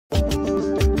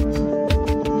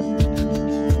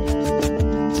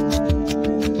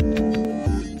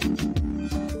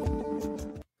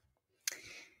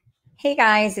Hey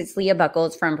guys, it's Leah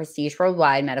Buckles from Prestige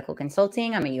Worldwide Medical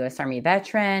Consulting. I'm a U.S. Army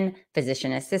veteran,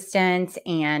 physician assistant,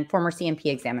 and former CMP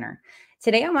examiner.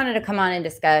 Today, I wanted to come on and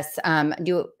discuss,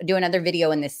 do another video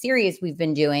in this series we've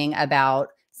been doing about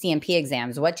CMP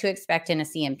exams, what to expect in a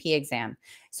CMP exam.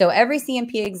 So every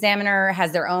CMP examiner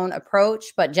has their own approach,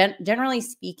 but generally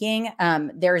speaking,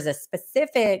 there's a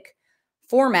specific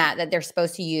format that they're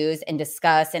supposed to use and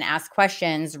discuss and ask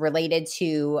questions related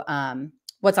to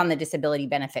what's on the disability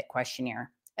benefit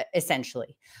questionnaire,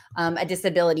 essentially. A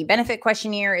disability benefit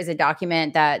questionnaire is a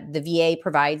document that the VA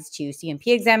provides to CMP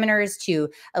examiners to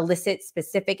elicit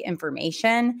specific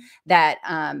information that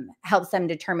helps them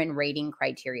determine rating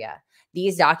criteria.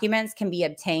 These documents can be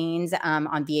obtained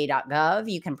on va.gov.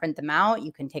 You can print them out.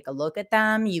 You can take a look at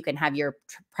them. You can have your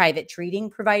private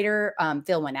treating provider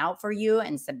fill one out for you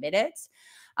and submit it.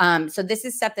 So this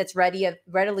is stuff that's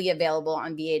readily available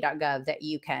on va.gov that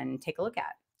you can take a look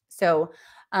at. So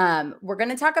we're going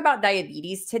to talk about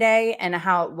diabetes today and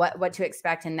what to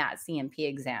expect in that CMP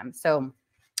exam. So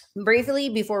briefly,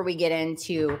 before we get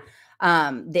into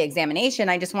the examination,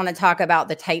 I just want to talk about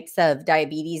the types of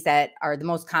diabetes that are the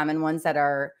most common ones that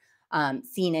are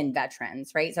seen in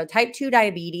veterans, right? So type 2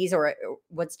 diabetes, or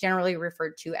what's generally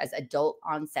referred to as adult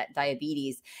onset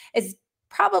diabetes, is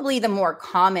probably the more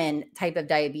common type of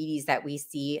diabetes that we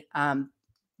see.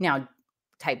 Now,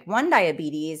 type 1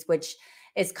 diabetes, which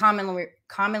is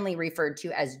commonly referred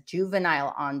to as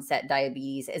juvenile onset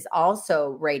diabetes, is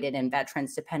also rated in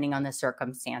veterans depending on the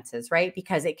circumstances, right?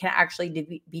 Because it can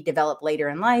actually be developed later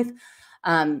in life,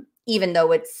 even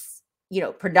though it's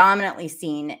predominantly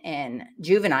seen in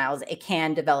juveniles, it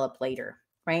can develop later,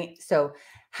 right? So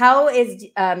how is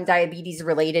diabetes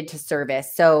related to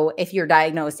service? So if you're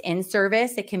diagnosed in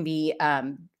service, it can be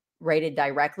rated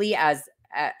directly as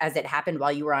it happened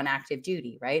while you were on active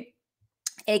duty, right?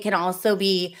 It can also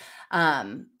be,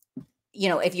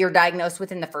 if you're diagnosed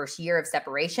within the first year of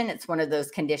separation, it's one of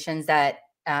those conditions that,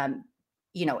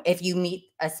 if you meet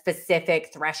a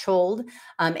specific threshold,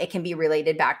 it can be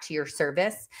related back to your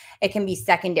service. It can be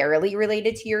secondarily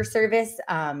related to your service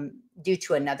due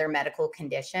to another medical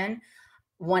condition.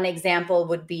 One example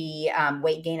would be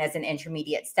weight gain as an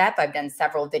intermediate step. I've done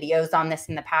several videos on this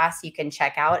in the past. You can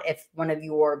check out if one of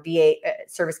your VA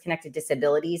service-connected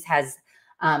disabilities has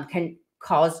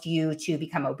caused you to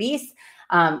become obese,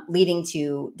 leading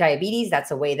to diabetes. That's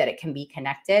a way that it can be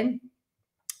connected.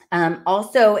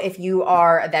 Also, if you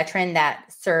are a veteran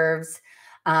that serves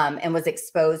and was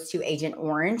exposed to Agent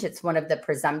Orange, it's one of the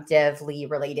presumptively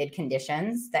related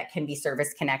conditions that can be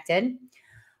service-connected.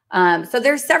 So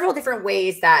there's several different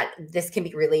ways that this can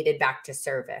be related back to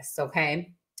service,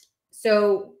 okay?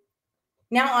 So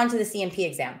now on to the CMP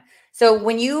exam. So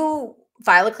when you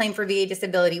file a claim for VA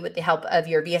disability with the help of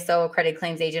your VSO, accredited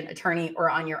claims agent, attorney, or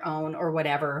on your own or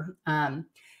whatever,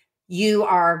 you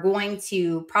are going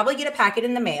to probably get a packet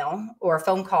in the mail or a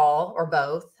phone call or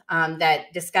both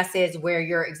that discusses where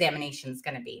your examination is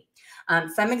going to be.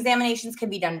 Some examinations can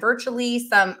be done virtually,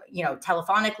 some,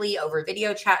 telephonically over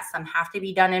video chat, some have to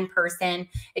be done in person.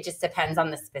 It just depends on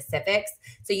the specifics.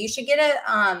 So you should get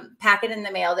a packet in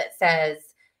the mail that says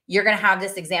you're going to have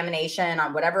this examination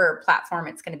on whatever platform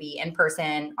it's going to be, in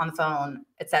person, on the phone,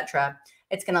 etc.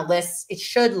 It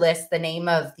should list the name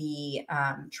of the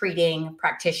treating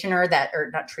practitioner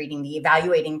the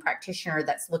evaluating practitioner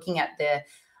that's looking at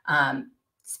the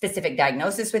specific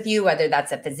diagnosis with you, whether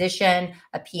that's a physician,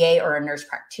 a PA, or a nurse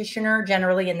practitioner.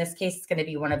 Generally, in this case, it's going to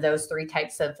be one of those three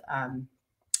types of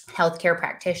healthcare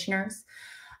practitioners.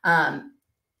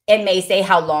 It may say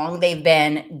how long they've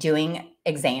been doing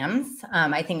exams.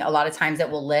 I think a lot of times it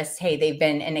will list, hey, they've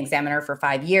been an examiner for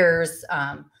 5 years,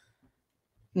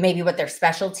 maybe what their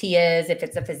specialty is, if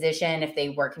it's a physician, if they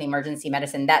work in emergency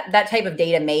medicine. That type of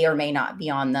data may or may not be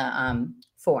on the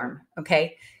form,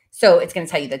 okay? So it's going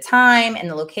to tell you the time and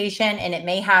the location, and it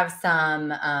may have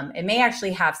it may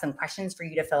actually have some questions for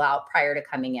you to fill out prior to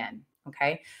coming in,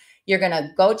 okay? You're going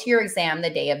to go to your exam the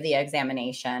day of the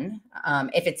examination,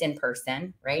 if it's in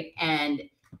person, right? And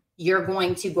you're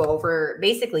going to go over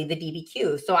basically the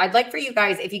DBQ. So I'd like for you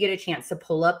guys, if you get a chance, to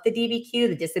pull up the DBQ,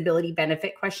 the Disability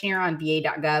Benefit Questionnaire on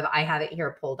va.gov. I have it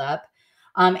here pulled up.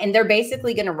 And they're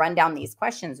basically going to run down these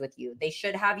questions with you. They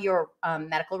should have your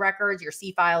medical records, your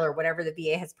C-file, or whatever the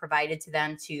VA has provided to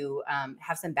them to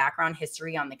have some background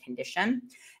history on the condition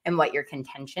and what your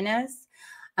contention is.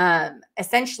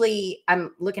 Essentially,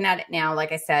 I'm looking at it now.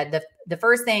 Like I said, the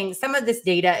first thing, some of this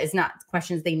data is not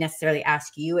questions they necessarily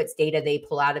ask you. It's data they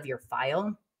pull out of your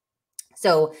file.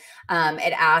 So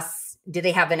it asks, do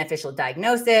they have an official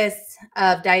diagnosis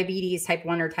of diabetes, type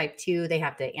 1 or type 2? They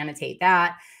have to annotate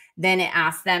that. Then it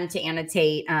asks them to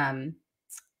annotate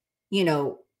you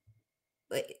know,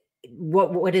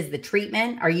 what is the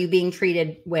treatment? Are you being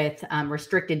treated with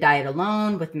restricted diet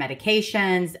alone, with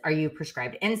medications? Are you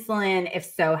prescribed insulin? If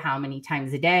so, how many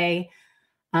times a day?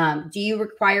 Do you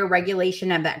require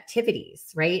regulation of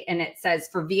activities, right? And it says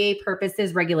for VA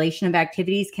purposes, regulation of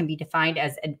activities can be defined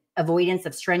as avoidance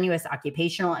of strenuous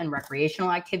occupational and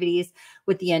recreational activities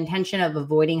with the intention of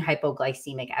avoiding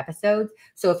hypoglycemic episodes.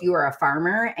 So if you are a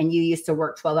farmer and you used to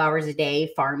work 12 hours a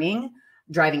day farming,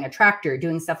 driving a tractor,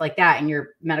 doing stuff like that, and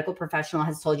your medical professional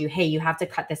has told you, hey, you have to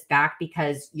cut this back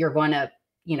because you're going to,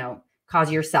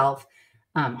 cause yourself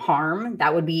harm,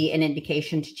 that would be an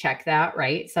indication to check that,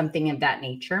 right? Something of that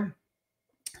nature.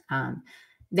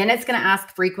 Then it's going to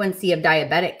ask frequency of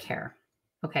diabetic care.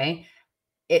 Okay.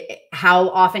 How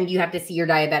often do you have to see your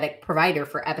diabetic provider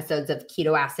for episodes of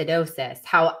ketoacidosis?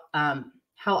 How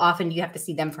often do you have to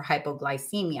see them for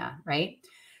hypoglycemia, right?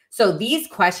 So these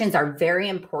questions are very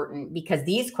important because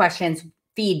these questions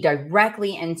feed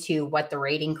directly into what the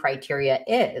rating criteria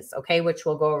is, okay, which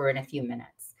we'll go over in a few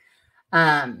minutes.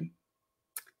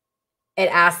 It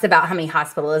asks about how many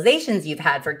hospitalizations you've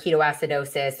had for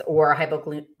ketoacidosis or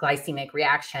hypoglycemic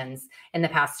reactions in the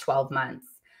past 12 months.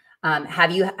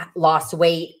 Have you lost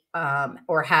weight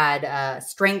or had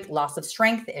loss of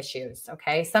strength issues?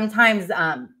 Okay. Sometimes,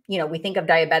 we think of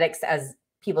diabetics as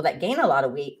people that gain a lot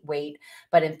of weight,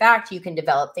 but in fact, you can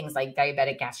develop things like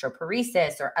diabetic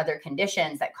gastroparesis or other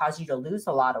conditions that cause you to lose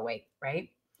a lot of weight, right?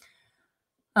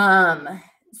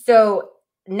 So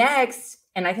next,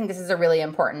 and I think this is a really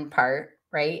important part,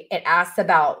 right? It asks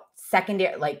about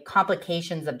secondary, like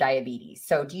complications of diabetes.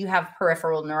 So do you have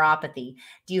peripheral neuropathy?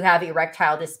 Do you have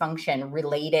erectile dysfunction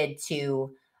related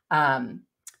to,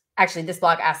 actually this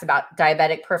block asks about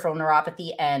diabetic peripheral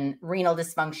neuropathy and renal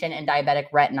dysfunction and diabetic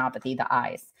retinopathy, the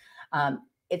eyes.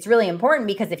 It's really important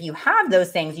because if you have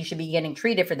those things, you should be getting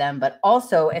treated for them. But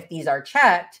also if these are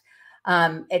checked,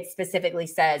 it specifically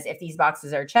says if these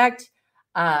boxes are checked,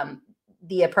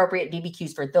 the appropriate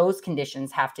DBQs for those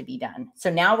conditions have to be done.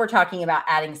 So now we're talking about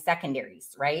adding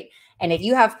secondaries, right? And if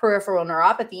you have peripheral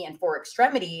neuropathy and 4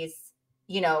 extremities,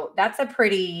 that's a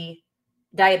pretty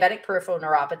diabetic peripheral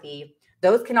neuropathy.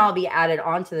 Those can all be added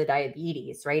onto the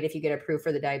diabetes, right? If you get approved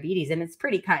for the diabetes, and it's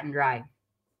pretty cut and dry.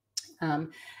 The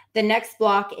next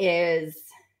block is,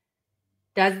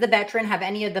 does the veteran have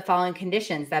any of the following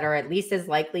conditions that are at least as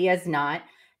likely as not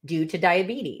due to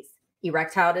diabetes?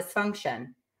 Erectile dysfunction.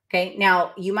 Okay,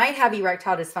 now you might have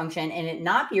erectile dysfunction and it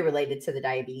not be related to the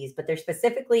diabetes, but they're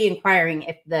specifically inquiring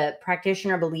if the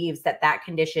practitioner believes that that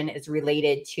condition is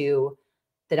related to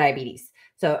the diabetes.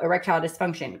 So erectile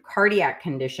dysfunction, cardiac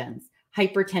conditions,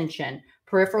 hypertension,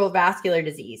 peripheral vascular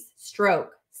disease,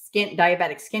 stroke,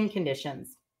 diabetic skin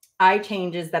conditions, eye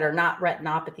changes that are not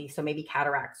retinopathy, so maybe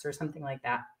cataracts or something like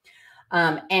that.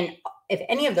 And if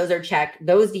any of those are checked,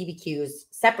 those DBQs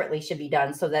separately should be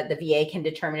done so that the VA can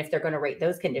determine if they're going to rate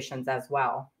those conditions as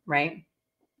well, right?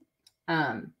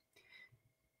 Then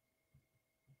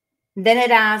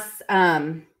it asks,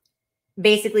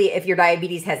 basically, if your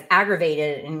diabetes has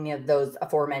aggravated any of those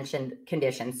aforementioned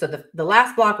conditions. So the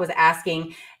last block was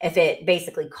asking if it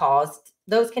basically caused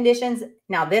those conditions.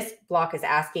 Now this block is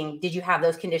asking, did you have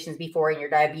those conditions before and your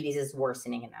diabetes is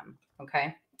worsening in them?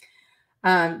 Okay.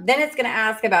 Then it's going to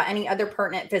ask about any other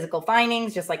pertinent physical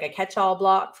findings, just like a catch-all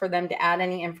block for them to add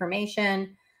any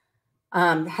information.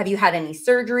 Have you had any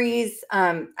surgeries?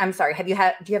 I'm sorry. Do you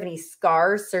have any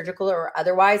scars, surgical or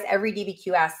otherwise? Every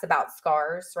DBQ asks about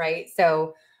scars, right?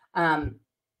 So,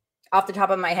 off the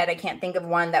top of my head, I can't think of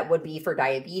one that would be for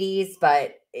diabetes,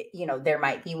 but there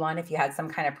might be one if you had some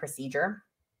kind of procedure.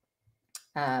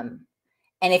 And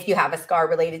if you have a scar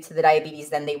related to the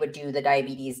diabetes, then they would do the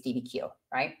diabetes DBQ,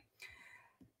 right?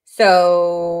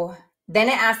 So then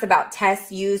it asks about tests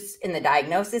used in the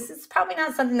diagnosis. It's probably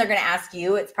not something they're going to ask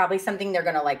you. It's probably something they're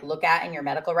going to look at in your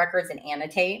medical records and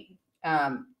annotate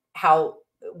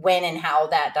when and how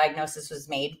that diagnosis was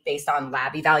made based on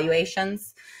lab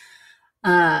evaluations.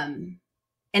 And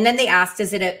then they asked,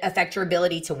 does it affect your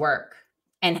ability to work?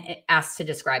 And it asks to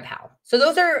describe how. So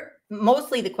those are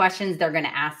mostly the questions they're going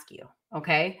to ask you.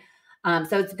 Okay.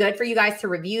 So it's good for you guys to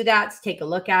review that, to take a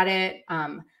look at it.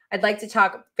 I'd like to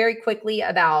talk very quickly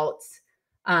about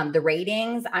the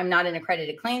ratings. I'm not an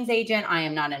accredited claims agent. I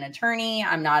am not an attorney.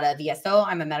 I'm not a VSO.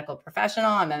 I'm a medical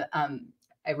professional.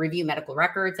 I review medical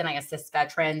records and I assist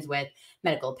veterans with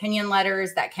medical opinion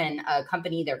letters that can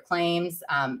accompany their claims.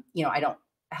 I don't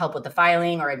help with the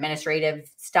filing or administrative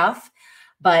stuff,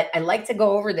 but I like to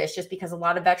go over this just because a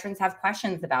lot of veterans have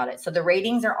questions about it. So the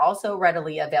ratings are also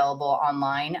readily available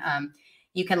online.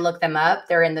 You can look them up.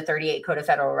 They're in the 38 Code of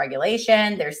Federal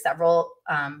Regulation. There's several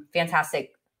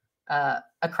fantastic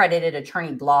accredited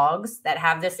attorney blogs that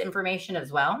have this information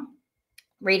as well.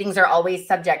 Ratings are always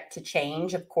subject to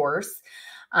change, of course.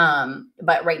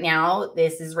 But right now,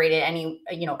 this is rated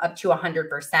up to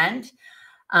 100%.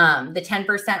 The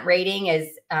 10% rating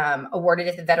is awarded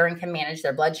if the veteran can manage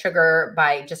their blood sugar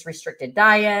by just restricted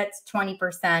diets.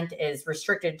 20% is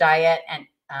restricted diet and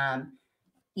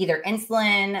either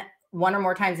insulin 1 or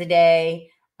more times a day,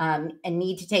 and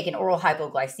need to take an oral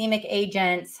hypoglycemic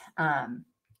agent.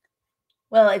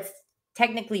 Well, it's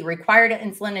technically required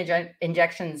insulin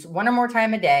injections 1 or more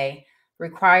time a day,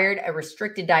 required a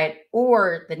restricted diet,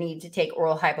 or the need to take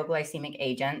oral hypoglycemic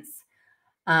agents,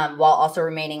 while also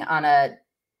remaining on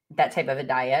that type of a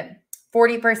diet.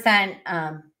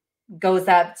 40% goes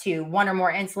up to 1 or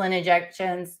more insulin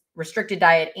injections, restricted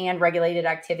diet, and regulated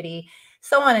activity,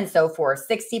 so on and so forth.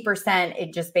 60%,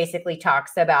 it just basically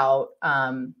talks about,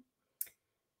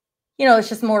 it's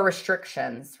just more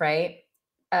restrictions, right?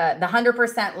 The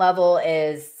 100% level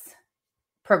is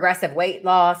progressive weight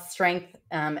loss, strength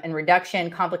and reduction,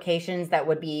 complications that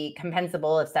would be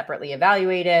compensable if separately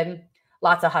evaluated,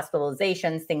 lots of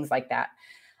hospitalizations, things like that.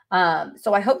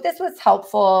 So I hope this was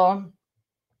helpful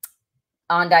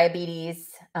on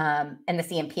diabetes and the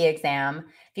C&P exam.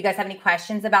 If you guys have any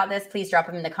questions about this, please drop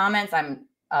them in the comments.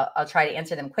 I'll try to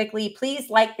answer them quickly. Please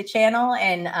like the channel,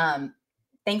 and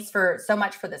thanks so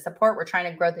much for the support. We're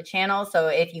trying to grow the channel. So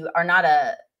if you are not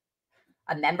a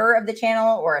member of the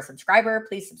channel or a subscriber,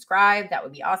 please subscribe. That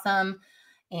would be awesome.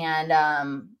 And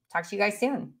talk to you guys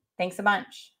soon. Thanks a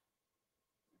bunch.